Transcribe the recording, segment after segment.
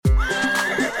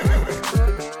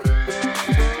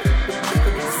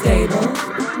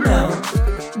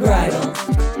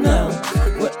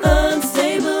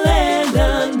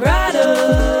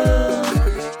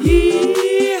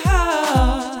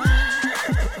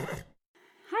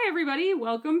everybody,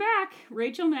 welcome back.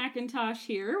 Rachel McIntosh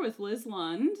here with Liz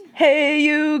Lund. Hey,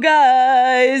 you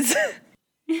guys!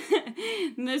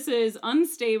 This is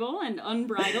Unstable and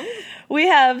Unbridled. We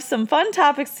have some fun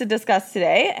topics to discuss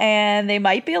today, and they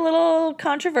might be a little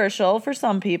controversial for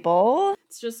some people.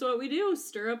 It's just what we do,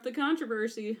 stir up the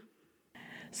controversy.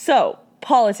 So,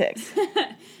 politics.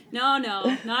 No,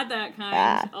 not that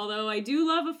kind. Although I do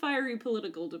love a fiery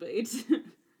political debate.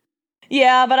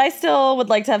 Yeah, but I still would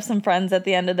like to have some friends at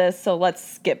the end of this, so let's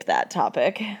skip that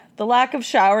topic. The lack of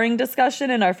showering discussion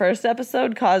in our first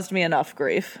episode caused me enough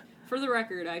grief. For the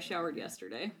record, I showered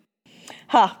yesterday.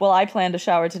 Well, I plan to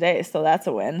shower today, so that's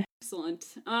a win. Excellent.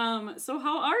 So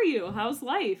how are you? How's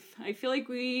life? I feel like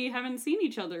we haven't seen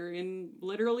each other in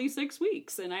literally 6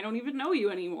 weeks, and I don't even know you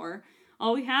anymore.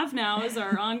 All we have now is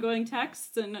our ongoing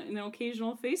texts and an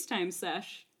occasional FaceTime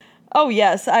sesh. Oh,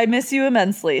 yes, I miss you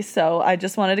immensely, so I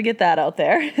just wanted to get that out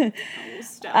there. Oh,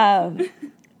 stop.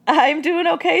 I'm doing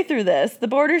okay through this. The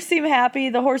boarders seem happy.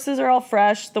 The horses are all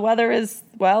fresh. The weather is,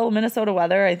 Minnesota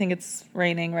weather. I think it's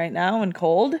raining right now and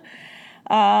cold.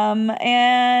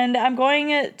 And I'm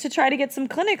going to try to get some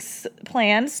clinics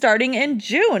planned starting in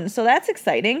June, so that's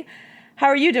exciting. How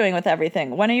are you doing with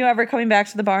everything? When are you ever coming back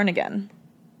to the barn again?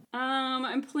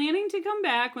 I'm planning to come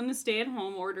back when the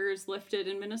stay-at-home order is lifted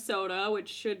in Minnesota, which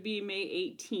should be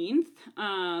May 18th.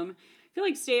 I feel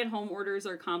like stay-at-home orders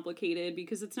are complicated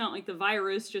because it's not like the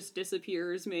virus just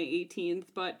disappears May 18th,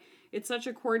 but it's such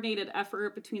a coordinated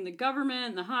effort between the government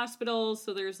and the hospitals,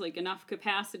 so there's like enough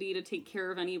capacity to take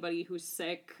care of anybody who's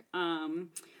sick.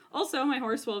 Also, my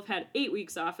horse will have had 8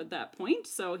 weeks off at that point,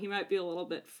 so he might be a little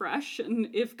bit fresh, and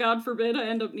if, God forbid, I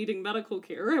end up needing medical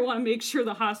care, I want to make sure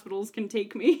the hospitals can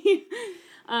take me.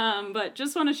 But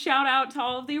just want to shout out to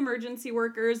all of the emergency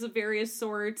workers of various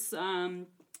sorts,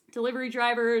 delivery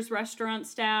drivers, restaurant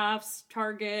staffs,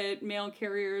 Target, mail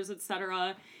carriers,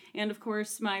 etc., and of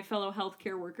course my fellow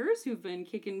healthcare workers who've been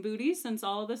kicking booty since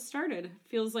all of this started.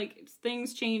 Feels like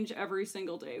things change every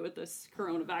single day with this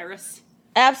coronavirus.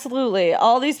 Absolutely.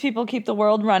 All these people keep the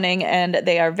world running, and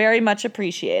they are very much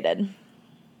appreciated.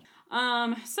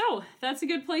 So that's a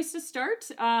good place to start.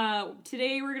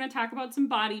 Today we're going to talk about some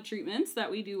body treatments that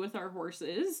we do with our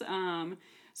horses.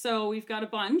 So we've got a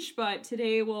bunch, but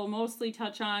today we'll mostly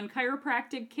touch on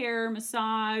chiropractic care,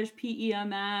 massage,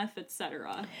 PEMF,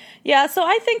 etc. Yeah, so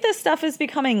I think this stuff is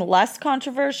becoming less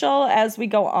controversial as we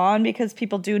go on because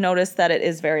people do notice that it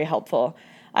is very helpful.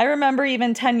 I remember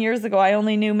even 10 years ago, I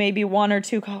only knew maybe 1 or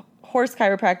 2 horse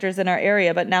chiropractors in our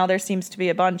area, but now there seems to be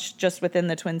a bunch just within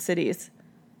the Twin Cities.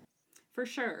 For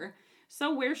sure.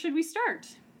 So where should we start?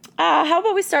 How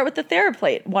about we start with the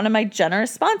TheraPlate, one of my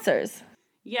generous sponsors.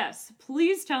 Yes,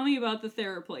 please tell me about the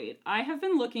TheraPlate. I have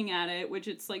been looking at it, which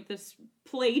it's like this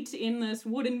plate in this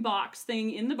wooden box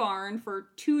thing in the barn for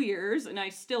 2 years, and I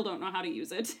still don't know how to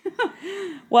use it.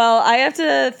 Well, I have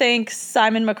to thank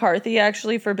Simon McCarthy,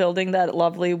 actually, for building that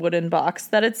lovely wooden box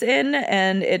that it's in,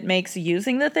 and it makes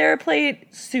using the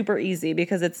TheraPlate super easy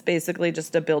because it's basically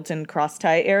just a built-in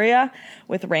cross-tie area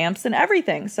with ramps and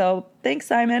everything. So thanks,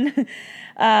 Simon.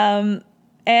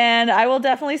 And I will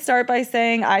definitely start by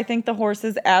saying I think the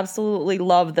horses absolutely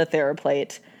love the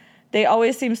TheraPlate. They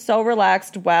always seem so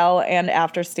relaxed well and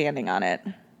after standing on it.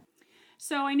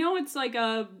 So I know it's like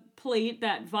a plate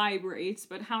that vibrates,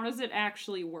 but how does it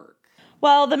actually work?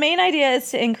 Well, the main idea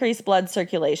is to increase blood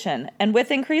circulation. And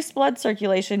with increased blood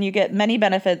circulation, you get many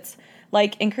benefits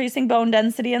like increasing bone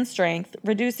density and strength,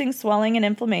 reducing swelling and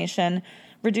inflammation,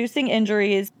 reducing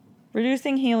injuries,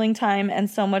 reducing healing time, and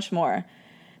so much more.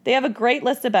 They have a great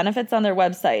list of benefits on their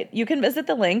website. You can visit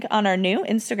the link on our new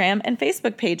Instagram and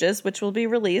Facebook pages, which will be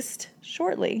released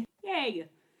shortly. Yay!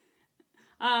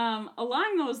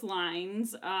 Along those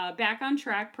lines, Back on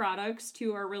Track products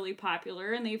too are really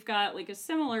popular, and they've got like a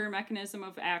similar mechanism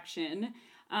of action.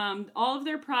 All of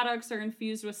their products are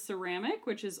infused with ceramic,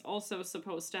 which is also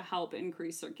supposed to help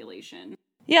increase circulation.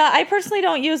 Yeah, I personally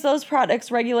don't use those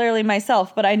products regularly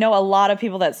myself, but I know a lot of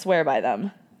people that swear by them.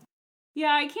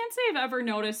 Yeah, I can't say I've ever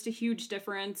noticed a huge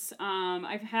difference.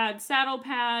 I've had saddle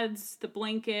pads, the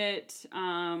blanket.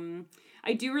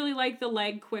 I do really like the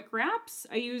leg quick wraps.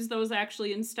 I use those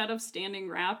actually instead of standing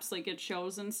wraps like it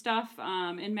shows and stuff.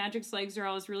 And Magic's legs are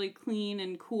always really clean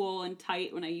and cool and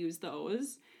tight when I use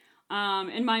those.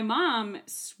 And my mom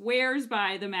swears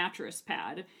by the mattress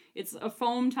pad. It's a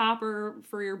foam topper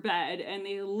for your bed, and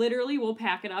they literally will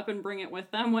pack it up and bring it with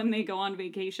them when they go on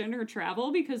vacation or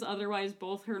travel, because otherwise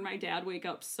both her and my dad wake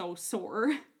up so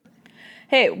sore.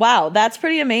 Hey, wow, that's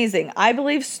pretty amazing. I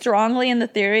believe strongly in the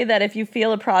theory that if you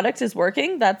feel a product is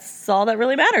working, that's all that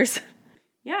really matters.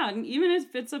 Yeah, and even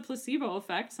if it's a placebo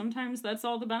effect, sometimes that's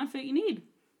all the benefit you need.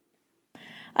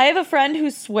 I have a friend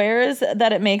who swears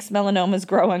that it makes melanomas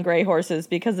grow on gray horses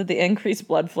because of the increased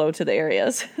blood flow to the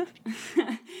areas.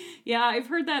 Yeah, I've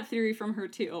heard that theory from her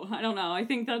too. I don't know. I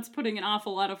think that's putting an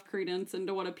awful lot of credence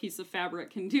into what a piece of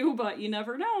fabric can do, but you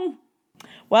never know.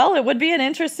 Well, it would be an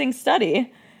interesting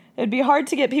study. It'd be hard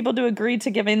to get people to agree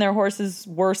to giving their horses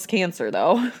worse cancer,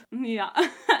 though. Yeah,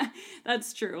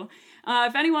 that's true.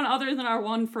 If anyone other than our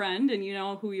one friend, and you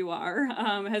know who you are,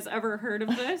 has ever heard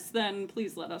of this, then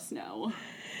please let us know.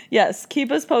 Yes,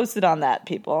 keep us posted on that,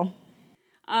 people.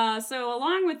 So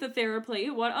along with the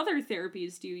TheraPlate, what other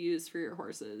therapies do you use for your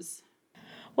horses?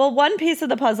 Well, one piece of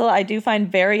the puzzle I do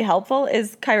find very helpful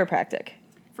is chiropractic.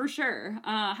 For sure.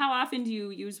 How often do you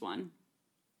use one?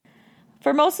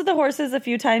 For most of the horses, a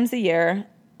few times a year.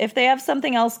 If they have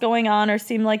something else going on or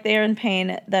seem like they are in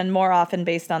pain, then more often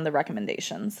based on the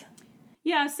recommendations.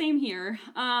 Yeah, same here.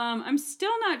 I'm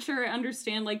still not sure I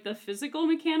understand like the physical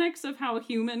mechanics of how a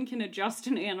human can adjust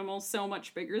an animal so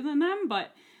much bigger than them,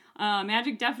 but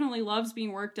Magic definitely loves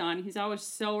being worked on. He's always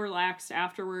so relaxed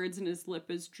afterwards and his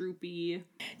lip is droopy.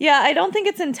 Yeah, I don't think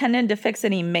it's intended to fix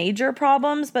any major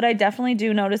problems, but I definitely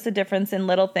do notice a difference in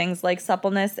little things like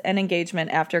suppleness and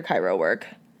engagement after chiro work.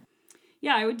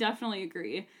 Yeah, I would definitely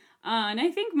agree. And I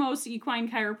think most equine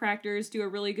chiropractors do a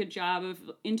really good job of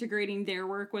integrating their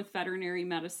work with veterinary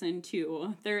medicine,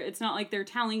 too. It's not like they're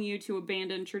telling you to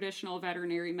abandon traditional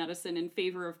veterinary medicine in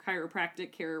favor of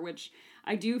chiropractic care, which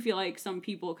I do feel like some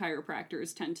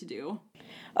chiropractors tend to do.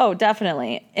 Oh,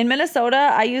 definitely. In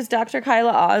Minnesota, I use Dr.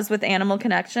 Kyla Oz with Animal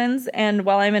Connections, and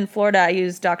while I'm in Florida, I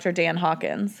use Dr. Dan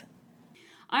Hawkins.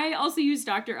 I also use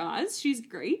Dr. Oz. She's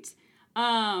great.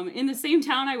 In the same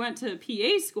town I went to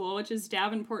PA school, which is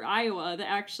Davenport, Iowa, the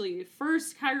actually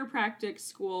first chiropractic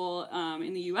school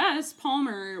in the U.S.,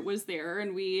 Palmer was there,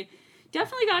 and we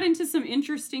definitely got into some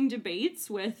interesting debates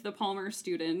with the Palmer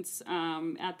students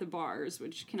at the bars,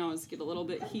 which can always get a little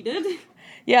bit heated.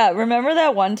 Yeah, remember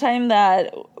that one time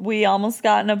that we almost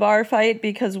got in a bar fight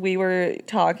because we were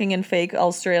talking in fake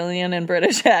Australian and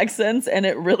British accents, and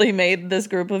it really made this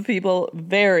group of people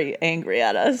very angry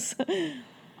at us.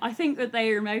 I think that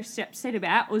they were most upset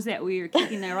about was that we were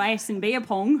kicking their ass in beer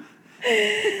pong.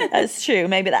 That's true.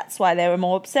 Maybe that's why they were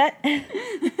more upset.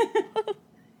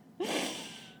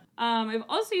 I've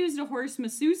also used a horse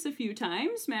masseuse a few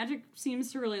times. Magic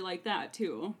seems to really like that,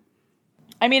 too.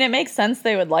 I mean, it makes sense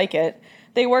they would like it.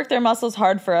 They work their muscles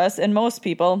hard for us, and most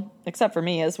people, except for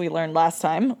me, as we learned last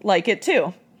time, like it,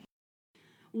 too.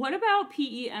 What about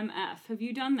PEMF? Have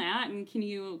you done that, and can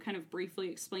you kind of briefly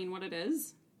explain what it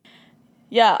is?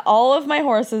 Yeah, all of my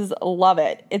horses love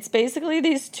it. It's basically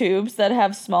these tubes that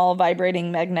have small vibrating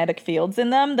magnetic fields in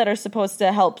them that are supposed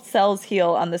to help cells heal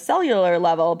on the cellular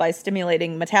level by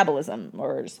stimulating metabolism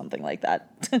or something like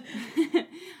that.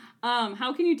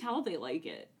 How can you tell they like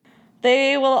it?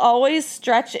 They will always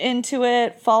stretch into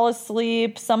it, fall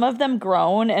asleep. Some of them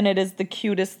groan, and it is the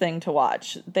cutest thing to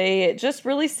watch. They just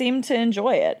really seem to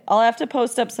enjoy it. I'll have to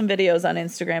post up some videos on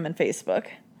Instagram and Facebook.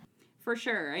 For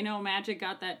sure. I know Magic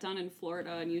got that done in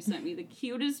Florida, and you sent me the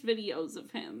cutest videos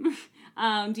of him.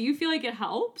 Do you feel like it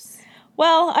helps?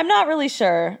 Well, I'm not really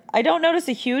sure. I don't notice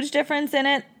a huge difference in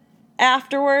it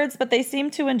afterwards, but they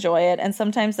seem to enjoy it, and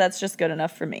sometimes that's just good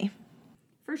enough for me.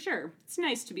 For sure. It's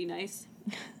nice to be nice.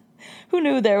 Who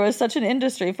knew there was such an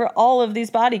industry for all of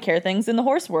these body care things in the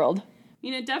horse world? I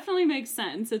mean, it definitely makes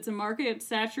sense. It's a market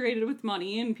saturated with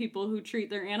money and people who treat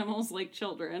their animals like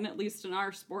children, at least in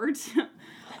our sport.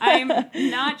 I'm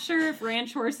not sure if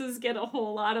ranch horses get a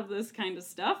whole lot of this kind of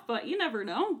stuff, but you never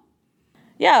know.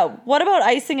 Yeah, what about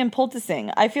icing and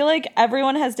poulticing? I feel like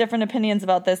everyone has different opinions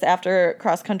about this after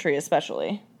cross country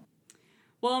especially.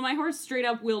 Well, my horse straight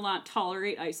up will not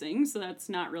tolerate icing, so that's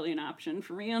not really an option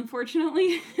for me,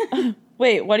 unfortunately.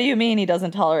 Wait, what do you mean he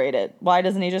doesn't tolerate it? Why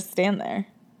doesn't he just stand there?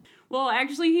 Well,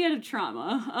 actually, he had a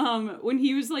trauma. When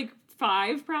he was like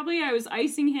 5, probably, I was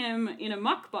icing him in a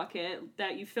muck bucket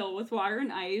that you fill with water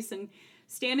and ice, and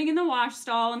standing in the wash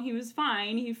stall, and he was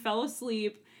fine. He fell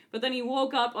asleep, but then he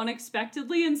woke up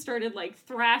unexpectedly and started like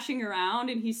thrashing around,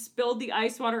 and he spilled the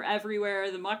ice water everywhere.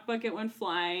 The muck bucket went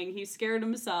flying. He scared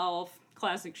himself.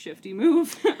 Classic shifty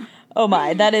move. Oh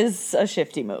my, that is a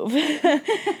shifty move.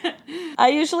 I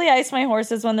usually ice my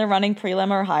horses when they're running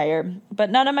prelim or higher, but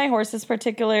none of my horses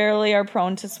particularly are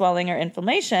prone to swelling or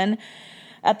inflammation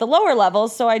at the lower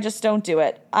levels, so I just don't do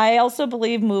it. I also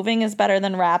believe moving is better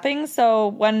than wrapping, so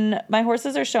when my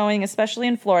horses are showing, especially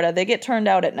in Florida, they get turned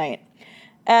out at night.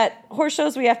 At horse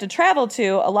shows we have to travel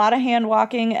to, a lot of hand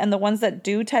walking, and the ones that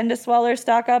do tend to swell or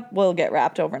stock up will get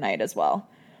wrapped overnight as well.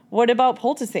 What about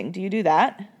poulticing? Do you do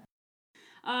that?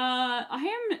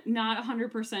 I am not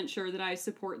 100% sure that I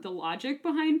support the logic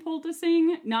behind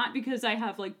poulticing, not because I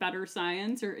have like better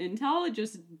science or intel, it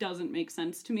just doesn't make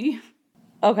sense to me.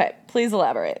 Okay, please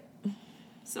elaborate.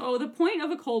 So the point of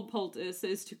a cold poultice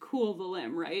is to cool the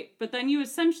limb, right? But then you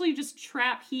essentially just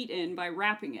trap heat in by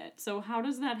wrapping it. So how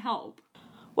does that help?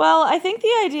 Well, I think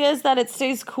the idea is that it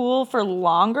stays cool for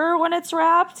longer when it's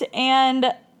wrapped,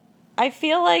 and I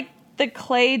feel like the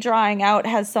clay drying out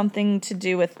has something to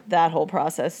do with that whole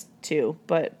process too,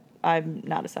 but I'm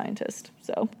not a scientist,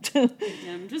 so. Yeah,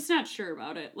 I'm just not sure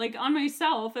about it. Like, on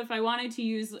myself, if I wanted to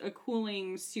use a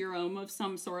cooling serum of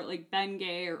some sort, like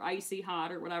Bengay or Icy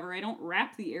Hot or whatever, I don't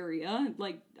wrap the area.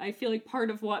 Like, I feel like part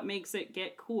of what makes it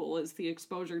get cool is the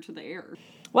exposure to the air.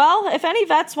 Well, if any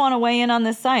vets want to weigh in on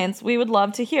this science, we would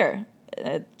love to hear.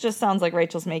 It just sounds like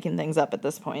Rachel's making things up at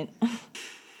this point.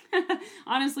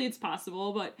 Honestly, it's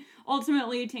possible, but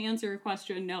ultimately, to answer your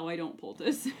question, no, I don't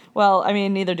poultice. Well, I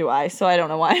mean, neither do I, so I don't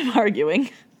know why I'm arguing.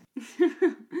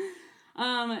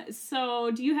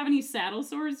 So do you have any saddle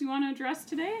sores you want to address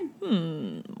today?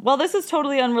 Well, this is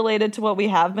totally unrelated to what we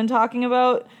have been talking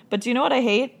about, but do you know what I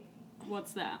hate?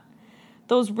 What's that?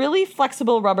 Those really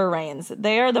flexible rubber reins.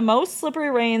 They are the most slippery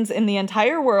reins in the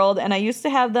entire world, and I used to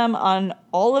have them on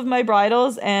all of my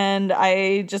bridles, and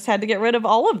I just had to get rid of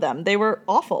all of them. They were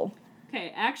awful.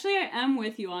 Okay, actually, I am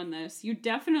with you on this. You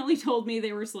definitely told me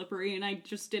they were slippery, and I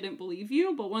just didn't believe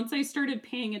you, but once I started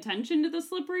paying attention to the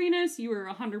slipperiness, you were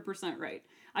 100% right.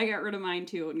 I got rid of mine,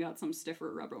 too, and got some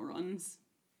stiffer rubber ones.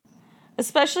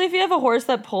 Especially if you have a horse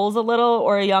that pulls a little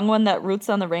or a young one that roots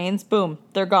on the reins, boom,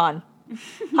 they're gone.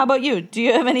 How about you? Do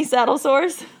you have any saddle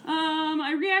sores?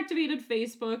 I reactivated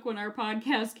Facebook when our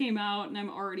podcast came out, and I'm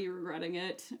already regretting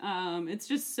it. It's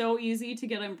just so easy to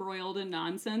get embroiled in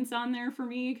nonsense on there for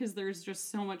me, because there's just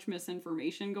so much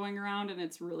misinformation going around, and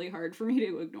it's really hard for me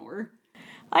to ignore.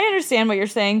 I understand what you're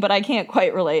saying, but I can't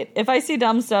quite relate. If I see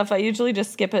dumb stuff, I usually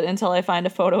just skip it until I find a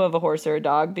photo of a horse or a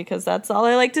dog, because that's all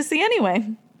I like to see anyway.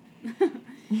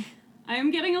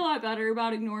 I'm getting a lot better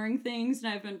about ignoring things,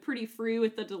 and I've been pretty free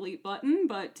with the delete button,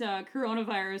 but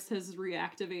coronavirus has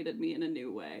reactivated me in a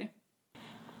new way.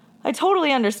 I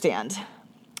totally understand.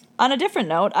 On a different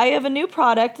note, I have a new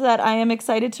product that I am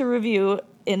excited to review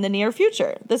in the near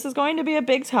future. This is going to be a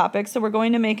big topic, so we're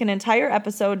going to make an entire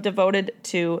episode devoted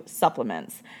to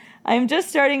supplements. I am just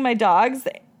starting my dogs,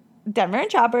 Denver and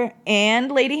Chopper, and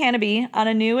Lady Hannah on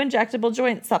a new injectable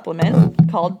joint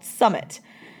supplement called Summit.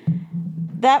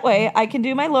 That way, I can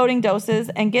do my loading doses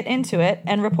and get into it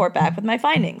and report back with my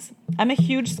findings. I'm a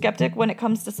huge skeptic when it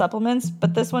comes to supplements,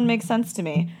 but this one makes sense to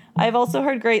me. I have also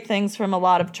heard great things from a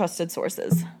lot of trusted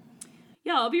sources.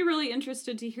 Yeah, I'll be really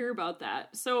interested to hear about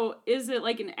that. So, is it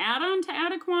like an add-on to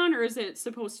Adequan, or is it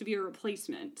supposed to be a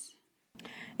replacement?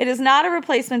 It is not a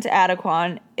replacement to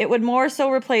Adequan. It would more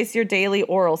so replace your daily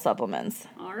oral supplements.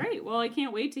 All right, well, I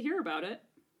can't wait to hear about it.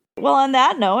 Well, on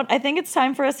that note, I think it's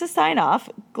time for us to sign off.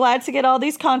 Glad to get all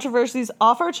these controversies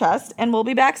off our chest, and we'll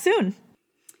be back soon.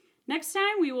 Next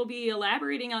time, we will be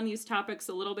elaborating on these topics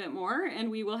a little bit more, and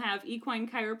we will have equine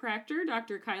chiropractor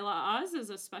Dr. Kyla Oz as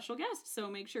a special guest, so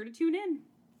make sure to tune in.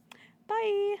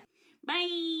 Bye.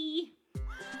 Bye.